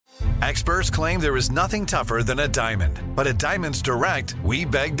Experts claim there is nothing tougher than a diamond. But at Diamonds Direct, we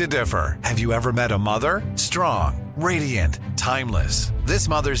beg to differ. Have you ever met a mother? Strong, radiant, timeless. This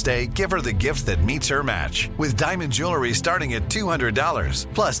Mother's Day, give her the gift that meets her match. With diamond jewelry starting at $200.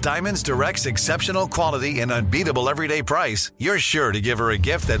 Plus Diamonds Direct's exceptional quality and unbeatable everyday price, you're sure to give her a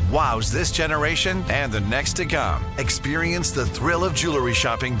gift that wows this generation and the next to come. Experience the thrill of jewelry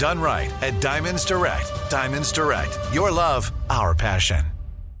shopping done right at Diamonds Direct. Diamonds Direct. Your love, our passion.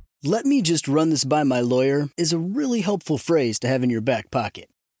 "Let me just run this by my lawyer" is a really helpful phrase to have in your back pocket.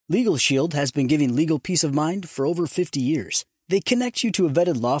 Legal Shield has been giving legal peace of mind for over 50 years. They connect you to a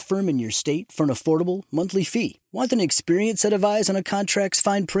vetted law firm in your state for an affordable monthly fee. Want an experienced set of eyes on a contract's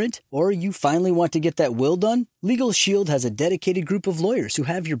fine print? Or you finally want to get that will done? Legal Shield has a dedicated group of lawyers who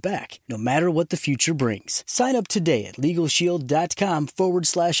have your back, no matter what the future brings. Sign up today at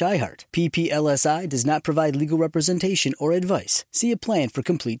LegalShield.com/iHeart. PPLSI does not provide legal representation or advice. See a plan for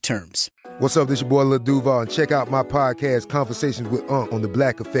complete terms. What's up, this your boy Lil Duval, and check out my podcast, Conversations with Unc, on the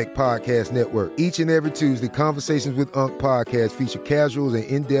Black Effect Podcast Network. Each and every Tuesday, Conversations with Unc podcast feature casuals and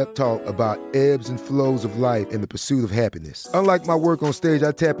in-depth talk about ebbs and flows of life and the pursuit of happiness. Unlike my work on stage,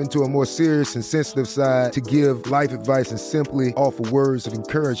 I tap into a more serious and sensitive side to give life advice and simply offer words of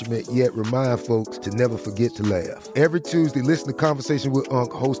encouragement, yet remind folks to never forget to laugh. Every Tuesday, listen to Conversation with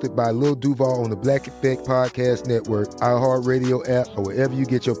Unc, hosted by Lil Duval on the Black Effect Podcast Network, iHeartRadio app, or wherever you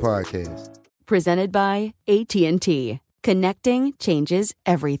get your podcasts. Presented by AT&T. Connecting changes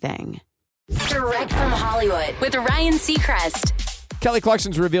everything. Direct from Hollywood with Ryan Seacrest. Kelly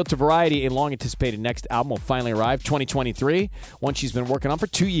Clarkson's revealed to Variety a long-anticipated next album will finally arrive 2023, one she's been working on for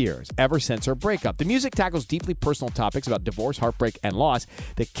 2 years, ever since her breakup. The music tackles deeply personal topics about divorce, heartbreak, and loss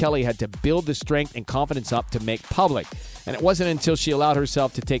that Kelly had to build the strength and confidence up to make public. And it wasn't until she allowed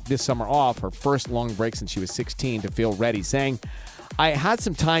herself to take this summer off, her first long break since she was 16, to feel ready, saying, "I had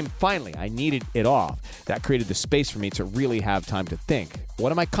some time, finally. I needed it off. That created the space for me to really have time to think.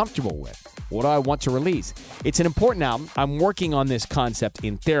 What am I comfortable with? What do I want to release? It's an important album. I'm working on this concept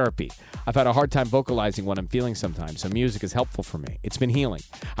in therapy. I've had a hard time vocalizing what I'm feeling sometimes, so music is helpful for me. It's been healing.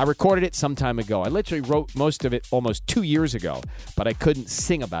 I recorded it some time ago. I literally wrote most of it almost 2 years ago, but I couldn't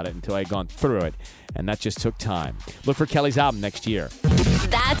sing about it until I had gone through it, and that just took time. Look for Kelly's album next year."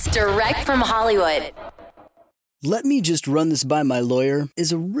 That's Direct from Hollywood. "Let me just run this by my lawyer"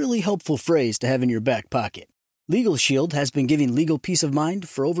 is a really helpful phrase to have in your back pocket. Legal Shield has been giving legal peace of mind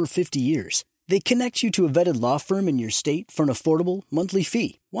for over 50 years. They connect you to a vetted law firm in your state for an affordable monthly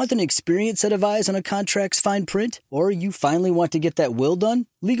fee. Want an experienced set of eyes on a contract's fine print? Or you finally want to get that will done?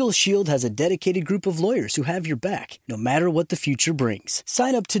 Legal Shield has a dedicated group of lawyers who have your back, no matter what the future brings.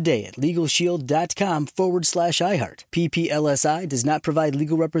 Sign up today at LegalShield.com/iHeart. PPLSI does not provide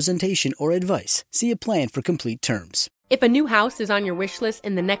legal representation or advice. See a plan for complete terms. If a new house is on your wish list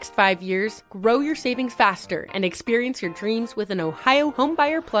in the next 5 years, grow your savings faster and experience your dreams with an Ohio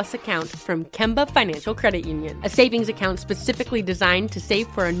Homebuyer Plus account from Kemba Financial Credit Union. A savings account specifically designed to save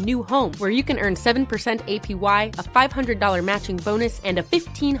for a new home, where you can earn 7% APY, a $500 matching bonus, and a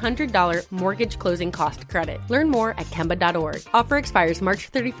 $1,500 mortgage closing cost credit. Learn more at Kemba.org. Offer expires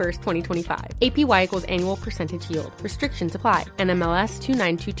March 31st, 2025. APY equals annual percentage yield. Restrictions apply. NMLS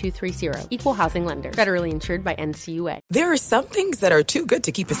 292230. Equal housing lender. Federally insured by NCUA. There are some things that are too good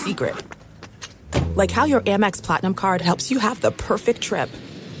to keep a secret. Like how your Amex Platinum card helps you have the perfect trip.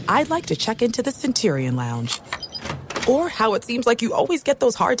 I'd like to check into the Centurion Lounge. Or how it seems like you always get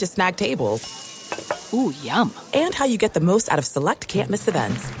those hard-to-snag tables. Ooh, yum. And how you get the most out of select can't-miss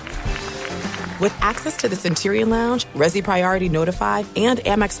events. With access to the Centurion Lounge, Resi Priority Notify, and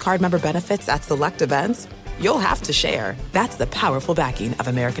Amex card member benefits at select events, you'll have to share. That's the powerful backing of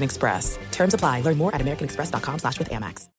American Express. Terms apply. Learn more at americanexpress.com/withAmex.